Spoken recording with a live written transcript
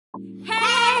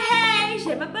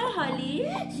Je m'appelle Holly.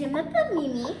 Je m'appelle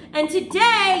Mimi. And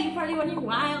today, you're probably wondering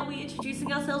why are we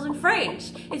introducing ourselves in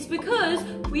French? It's because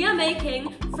we are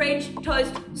making French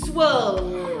toast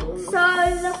swirls.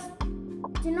 So,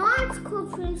 you know why it's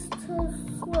called French toast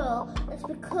swirl? It's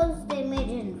because they made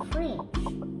it in French.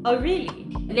 Oh really?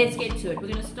 Let's get to it. We're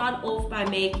going to start off by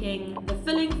making the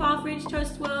filling for our French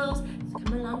toast swirls. So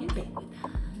come along and bake with us.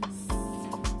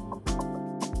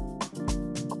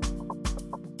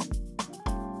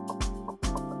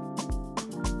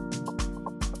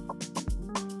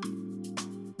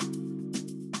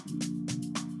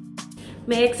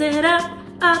 Mix it up,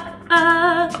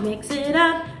 up, mix it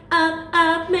up,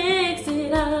 mix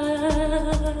it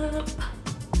up.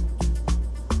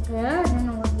 Yeah, I don't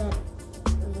know what that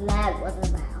lag was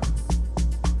about.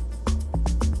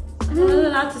 I'm not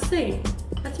allowed to sing.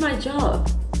 That's my job.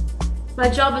 My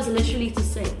job is literally to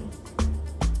sing.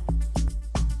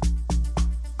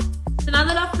 So now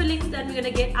that our filling's done, we're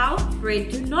gonna get our bread.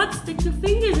 Do not stick your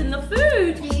fingers in the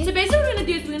food. So basically what we're gonna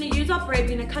do is we're gonna use our bread,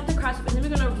 we're gonna cut the crust and then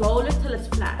we're gonna roll it till it's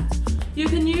flat. You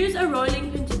can use a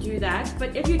rolling pin to do that,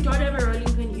 but if you don't have a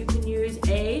rolling pin, you can use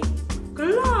a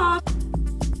glass.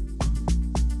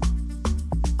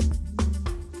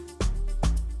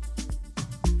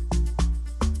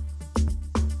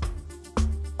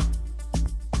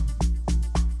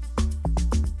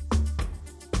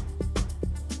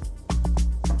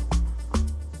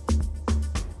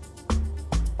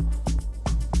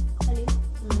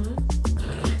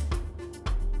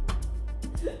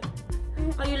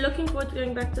 Are you looking forward to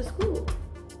going back to school?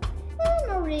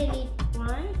 Not really.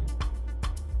 Why?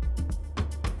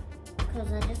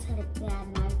 Because I just had a bad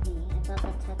nightmare about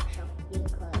the tuck shop being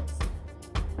closed.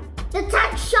 The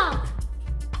tuck shop!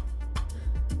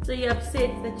 So you're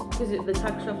upset that because the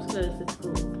tuck shop's closed at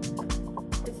school?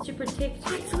 It's to protect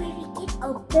you. That's where we get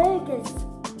our burgers.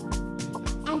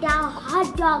 And our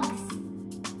hot dogs.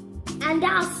 And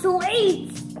our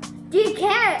sweets. Do you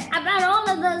care about all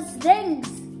of those things?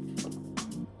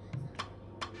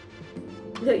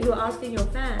 You're asking your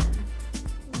fans.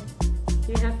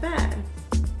 Do you have fans?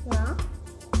 Yeah.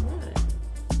 Right.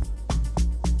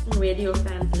 And where do your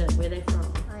fans live? Where are they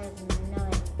from? I have no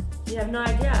idea. You have no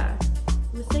idea?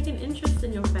 You must take an interest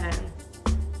in your fans.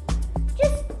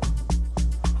 Just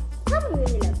tell me where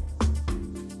you live.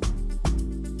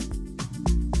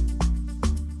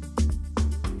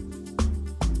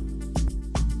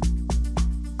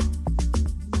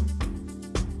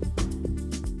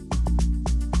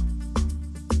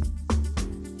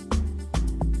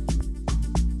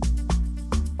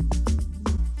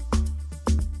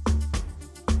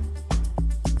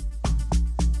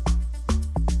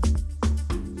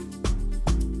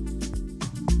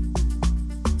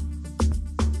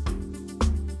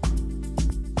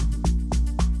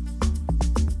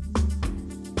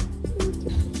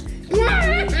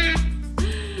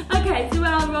 Okay, so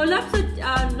our roll-ups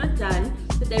are not done,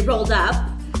 but they rolled up.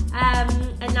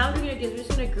 And now what we're going to do is we're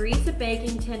just going to grease a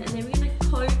baking tin and then we're going to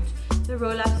coat the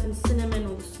roll-ups in cinnamon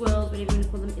or swirls, whatever you want to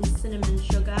call them, in cinnamon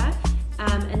sugar,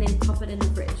 and then pop it in the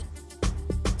fridge.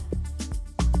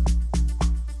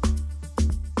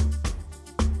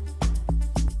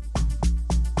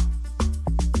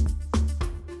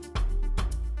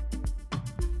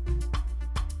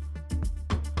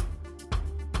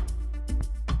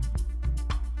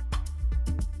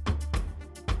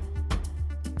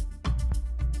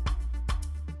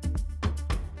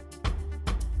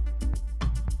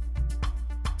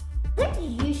 I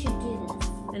think you should do this.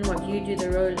 And what, you do the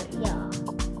rolling? Yeah.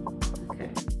 Okay.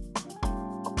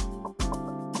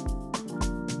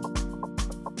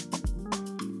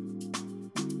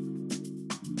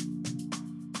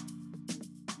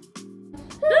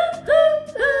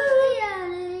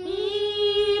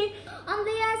 On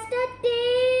the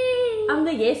yesterday. I'm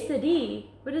the yesterday.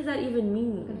 What does that even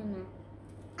mean?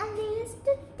 On the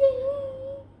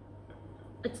yesterday.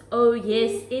 It's oh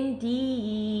yes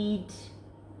indeed.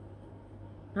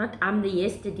 Not I'm the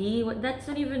yesterday. What? That's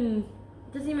not even.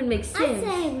 Doesn't even make sense. I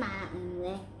say my own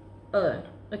way. Oh,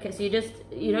 okay. So you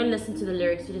don't listen to the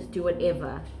lyrics. You just do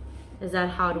whatever. Is that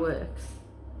how it works?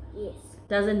 Yes.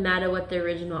 Doesn't matter what the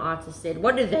original artist said.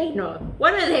 What do they know?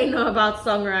 What do they know about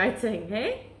songwriting?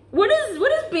 Hey? What does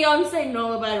Beyonce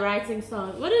know about writing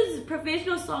songs? What does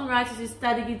professional songwriters who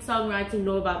studied songwriting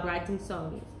know about writing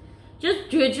songs? Just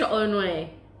do it your own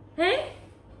way. Hey?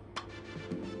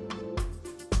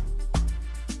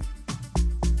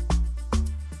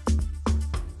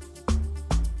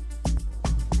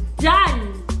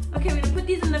 Done! Okay, we're gonna put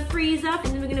these in the freezer and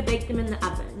then we're gonna bake them in the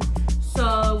oven.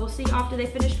 So we'll see after they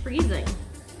finish freezing.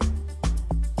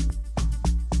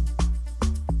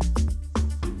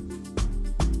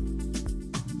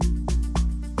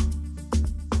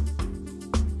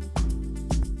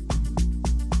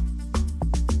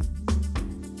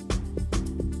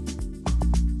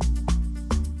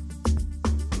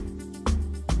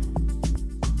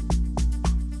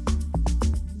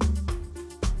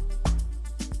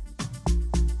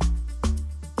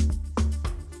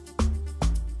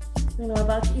 we're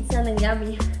about to eat something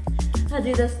yummy. I'll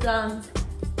do the scones.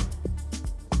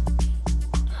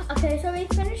 Okay, so we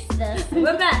finished this.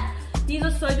 We're back. These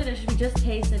are so delicious. We just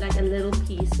tasted like a little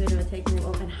piece. We're gonna take them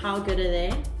off. And how good are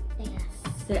they? Yes.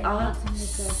 They are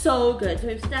so good. So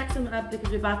we've stacked them up because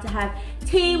we're about to have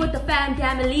tea with the fam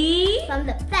family. From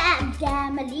the fam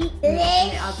family.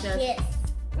 Yes. Yes.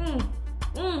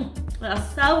 They're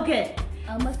so good.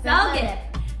 Almost So good.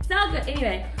 So good.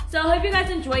 Anyway, so I hope you guys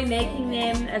enjoy making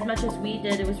them as much as we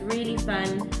did. It was really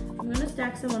fun. I'm gonna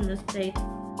stack some on this plate.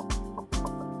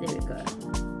 There we go.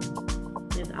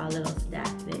 There's our little stack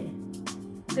there.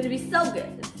 It's gonna be so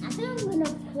good. I think I'm gonna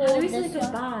How do we say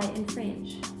goodbye in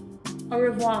French? Au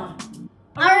revoir.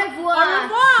 Au revoir. Au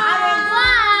revoir. Au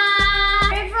revoir.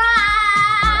 Au revoir.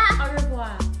 Au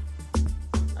revoir.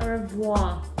 Au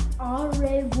revoir. Au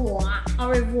revoir. Au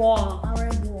revoir. Au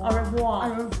revoir. Au revoir.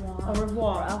 Au revoir. Au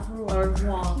revoir. Au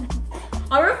revoir.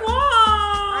 Au revoir.